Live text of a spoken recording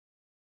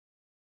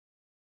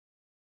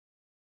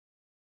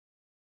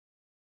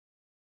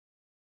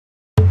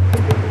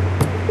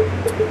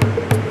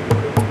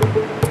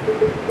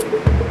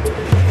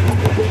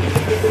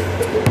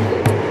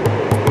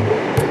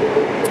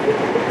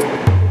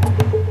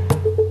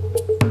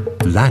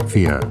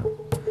Latvia,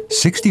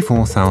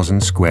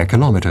 64,000 square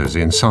kilometers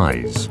in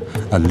size,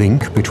 a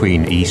link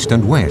between East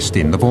and West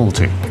in the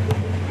Baltic.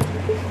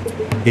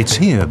 It's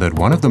here that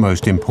one of the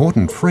most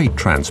important freight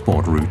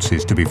transport routes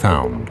is to be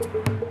found,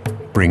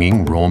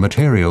 bringing raw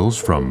materials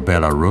from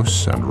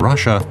Belarus and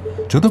Russia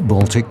to the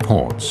Baltic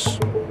ports.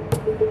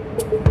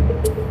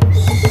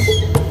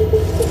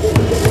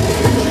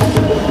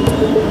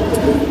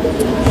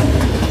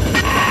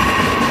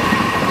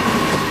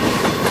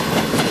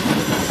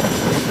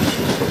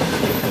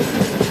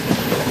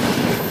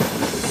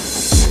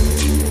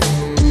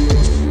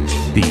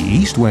 The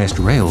East-West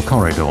rail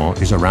corridor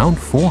is around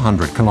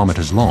 400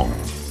 kilometers long.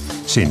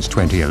 Since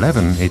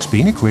 2011, it's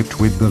been equipped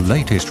with the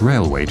latest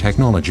railway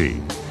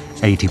technology,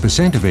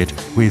 80% of it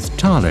with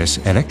Thales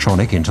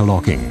electronic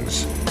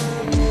interlockings.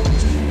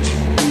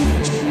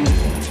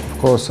 Of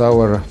course,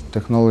 our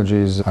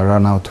technologies are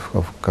run out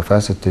of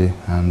capacity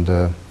and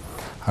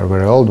are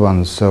very old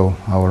ones, so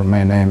our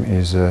main aim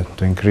is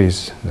to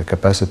increase the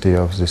capacity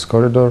of this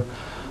corridor,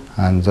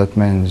 and that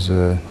means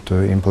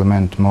to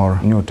implement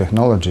more new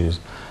technologies.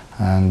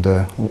 And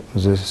the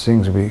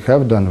things we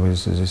have done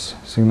with this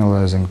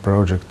signalizing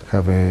project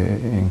have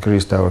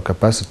increased our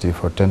capacity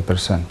for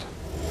 10%.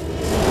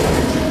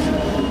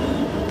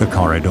 The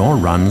corridor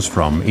runs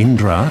from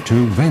Indra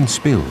to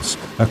Ventspils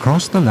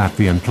across the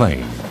Latvian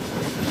plain.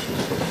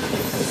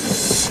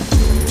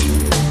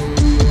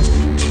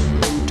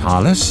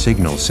 Thales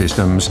signal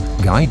systems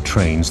guide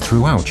trains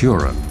throughout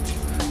Europe.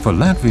 For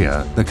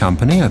Latvia, the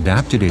company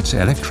adapted its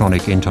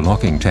electronic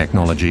interlocking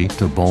technology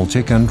to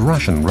Baltic and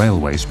Russian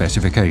railway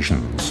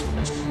specifications.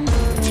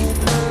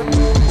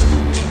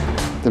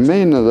 The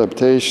main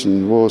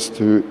adaptation was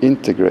to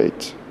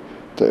integrate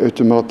the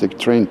automatic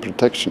train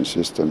protection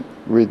system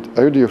with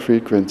audio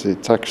frequency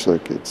track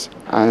circuits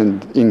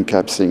and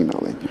in-cab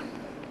signaling.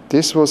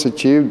 This was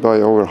achieved by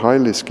our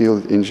highly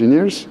skilled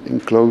engineers in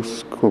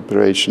close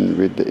cooperation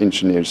with the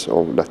engineers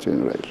of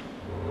Latvian Rail.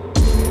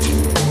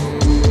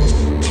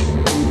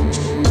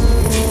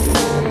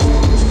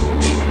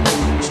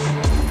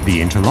 The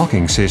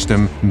interlocking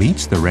system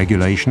meets the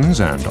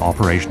regulations and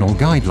operational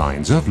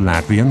guidelines of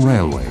Latvian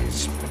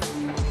railways.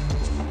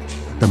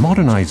 The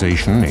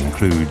modernization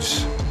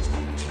includes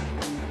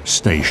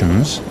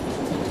stations,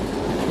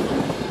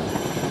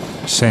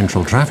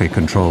 central traffic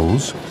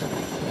controls,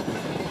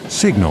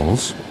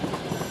 signals,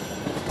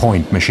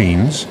 point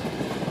machines,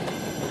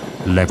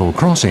 level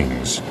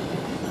crossings,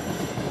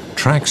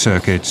 track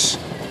circuits,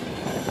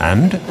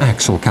 and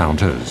axle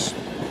counters.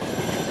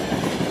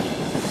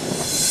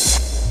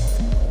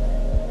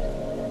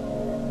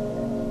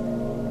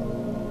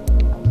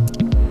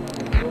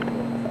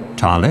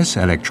 Thales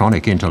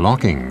electronic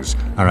interlockings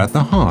are at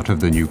the heart of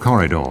the new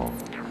corridor.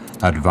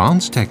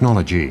 Advanced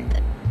technology.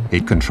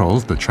 It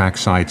controls the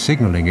trackside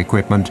signaling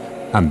equipment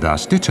and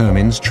thus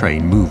determines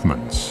train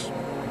movements.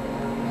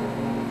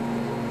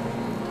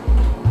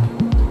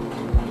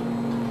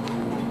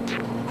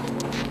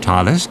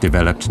 Thales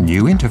developed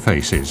new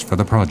interfaces for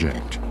the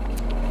project.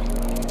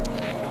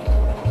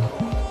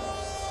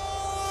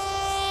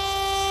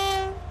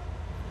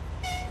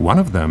 One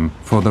of them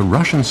for the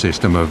Russian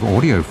system of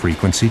audio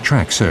frequency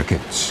track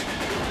circuits.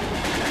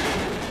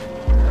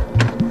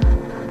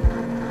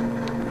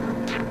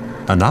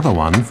 Another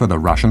one for the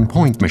Russian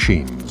point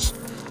machines.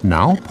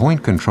 Now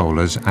point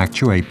controllers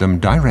actuate them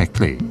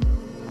directly.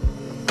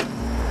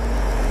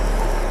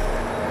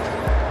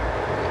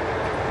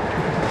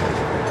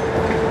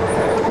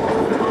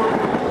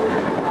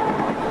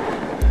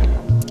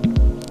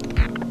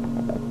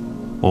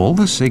 All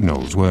the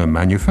signals were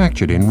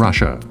manufactured in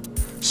Russia.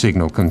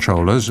 Signal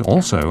controllers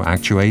also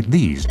actuate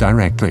these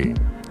directly.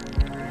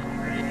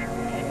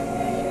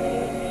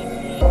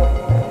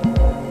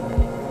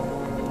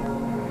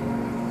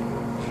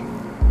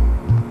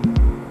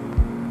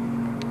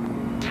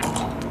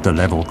 The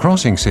level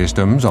crossing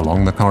systems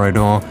along the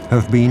corridor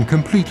have been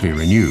completely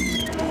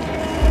renewed.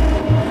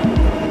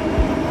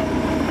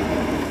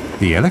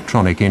 The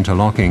electronic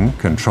interlocking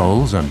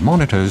controls and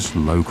monitors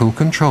local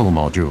control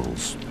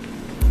modules.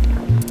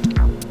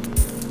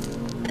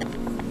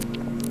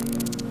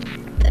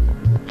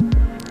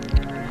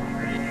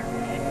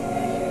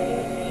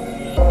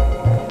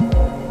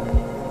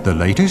 The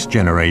latest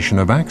generation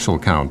of axle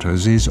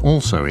counters is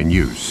also in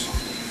use.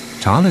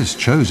 Thales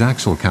chose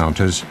axle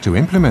counters to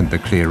implement the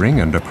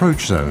clearing and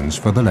approach zones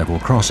for the level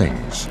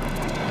crossings.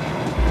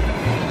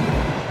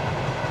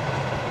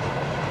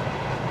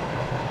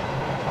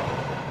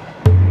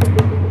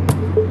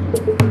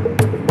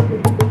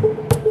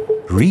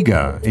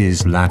 Riga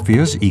is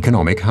Latvia's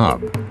economic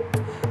hub.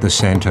 The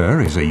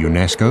center is a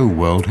UNESCO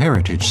World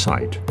Heritage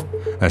Site,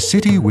 a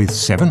city with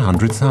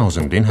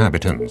 700,000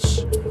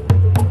 inhabitants.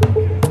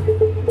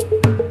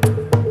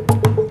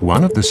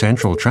 One of the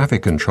central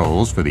traffic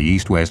controls for the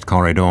East-West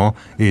corridor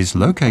is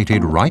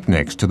located right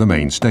next to the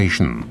main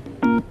station.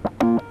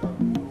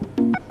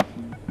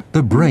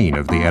 The brain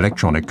of the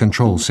electronic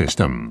control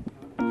system.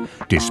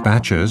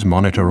 Dispatchers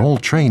monitor all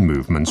train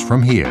movements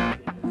from here.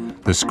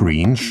 The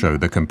screens show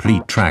the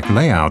complete track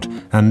layout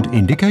and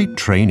indicate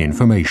train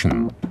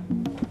information.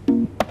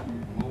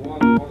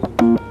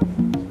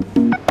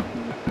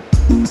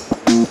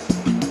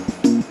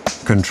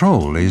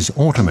 Control is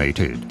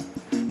automated.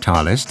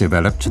 Thales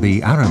developed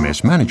the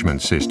Aramis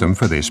management system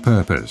for this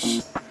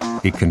purpose.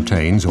 It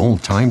contains all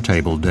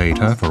timetable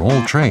data for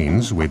all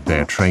trains with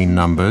their train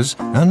numbers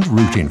and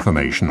route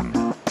information.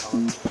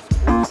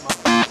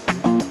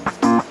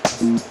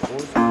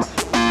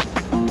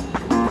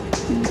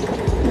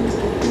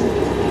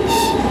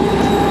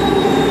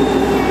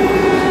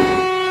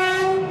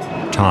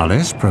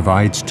 Thales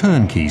provides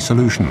turnkey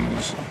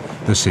solutions.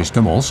 The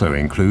system also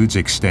includes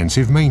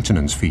extensive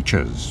maintenance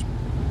features.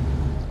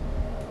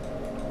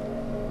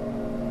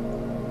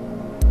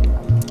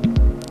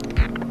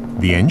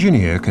 The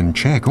engineer can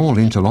check all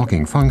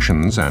interlocking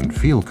functions and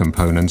field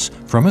components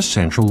from a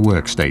central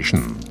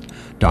workstation.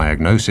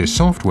 Diagnosis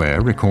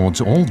software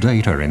records all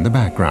data in the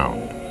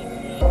background.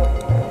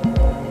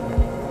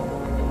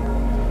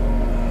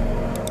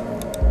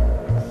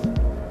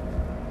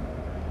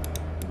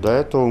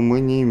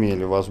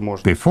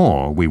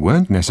 Before, we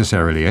weren't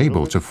necessarily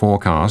able to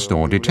forecast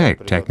or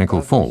detect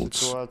technical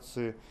faults.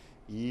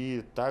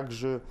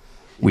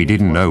 We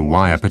didn't know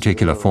why a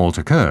particular fault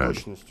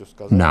occurred.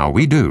 Now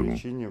we do.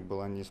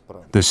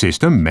 The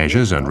system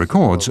measures and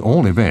records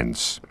all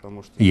events.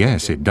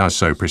 Yes, it does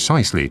so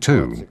precisely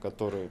too.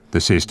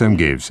 The system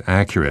gives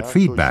accurate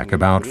feedback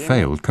about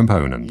failed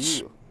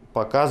components.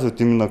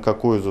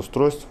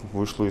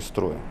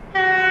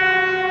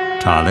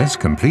 Thales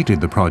completed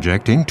the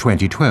project in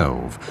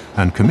 2012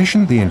 and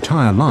commissioned the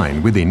entire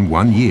line within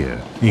 1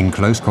 year, in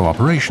close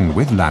cooperation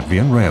with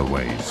Latvian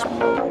Railways.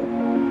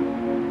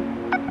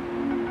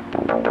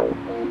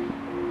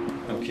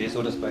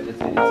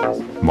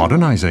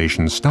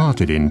 Modernization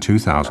started in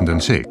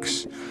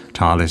 2006.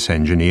 Thales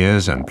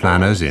engineers and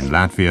planners in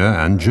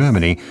Latvia and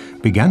Germany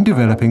began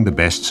developing the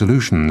best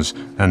solutions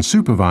and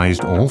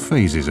supervised all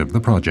phases of the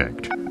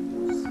project.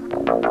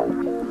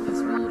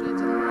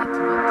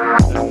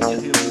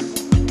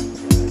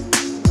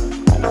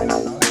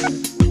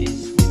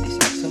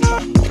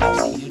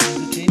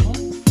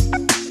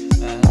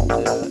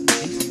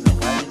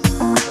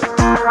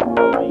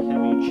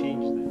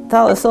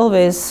 Thales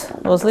always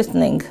was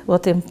listening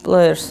what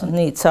employers'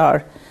 needs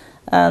are,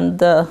 and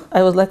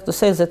I would like to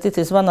say that it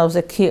is one of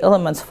the key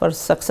elements for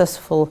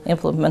successful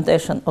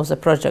implementation of the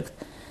project.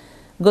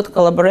 Good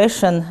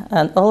collaboration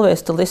and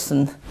always to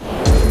listen.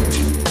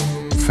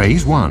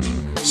 Phase 1,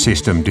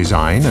 system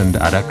design and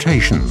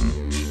adaptation.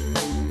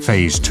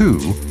 Phase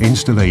 2,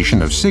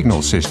 installation of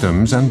signal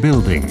systems and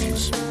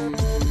buildings.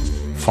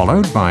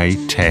 Followed by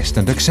test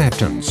and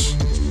acceptance.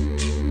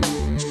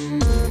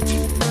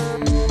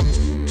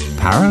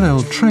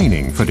 Parallel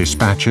training for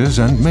dispatchers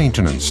and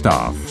maintenance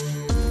staff.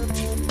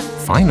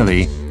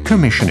 Finally,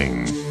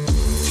 commissioning.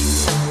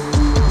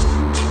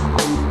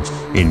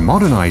 In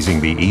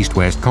modernizing the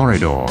East-West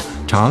corridor,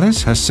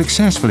 Thales has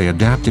successfully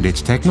adapted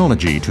its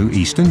technology to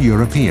Eastern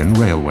European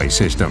railway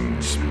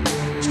systems.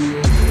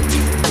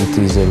 It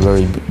is a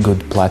very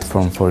good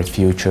platform for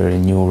future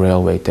new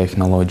railway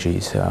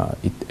technologies.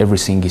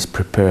 Everything is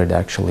prepared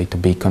actually to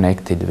be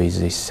connected with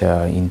this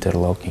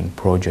interlocking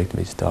project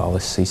with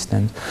Thales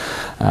systems,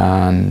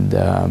 and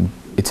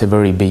it's a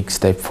very big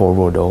step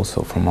forward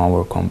also from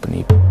our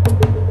company.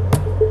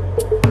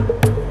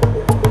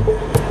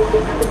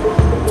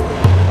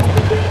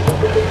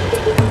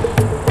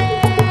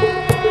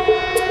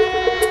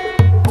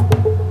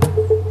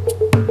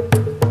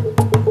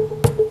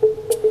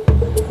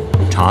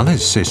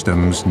 Thales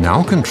systems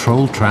now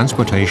control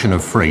transportation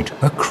of freight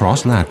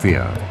across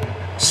Latvia,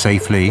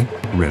 safely,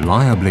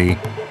 reliably,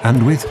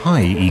 and with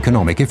high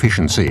economic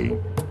efficiency.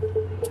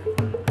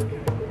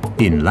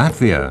 In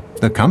Latvia,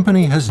 the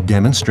company has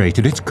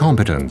demonstrated its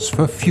competence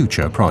for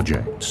future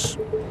projects.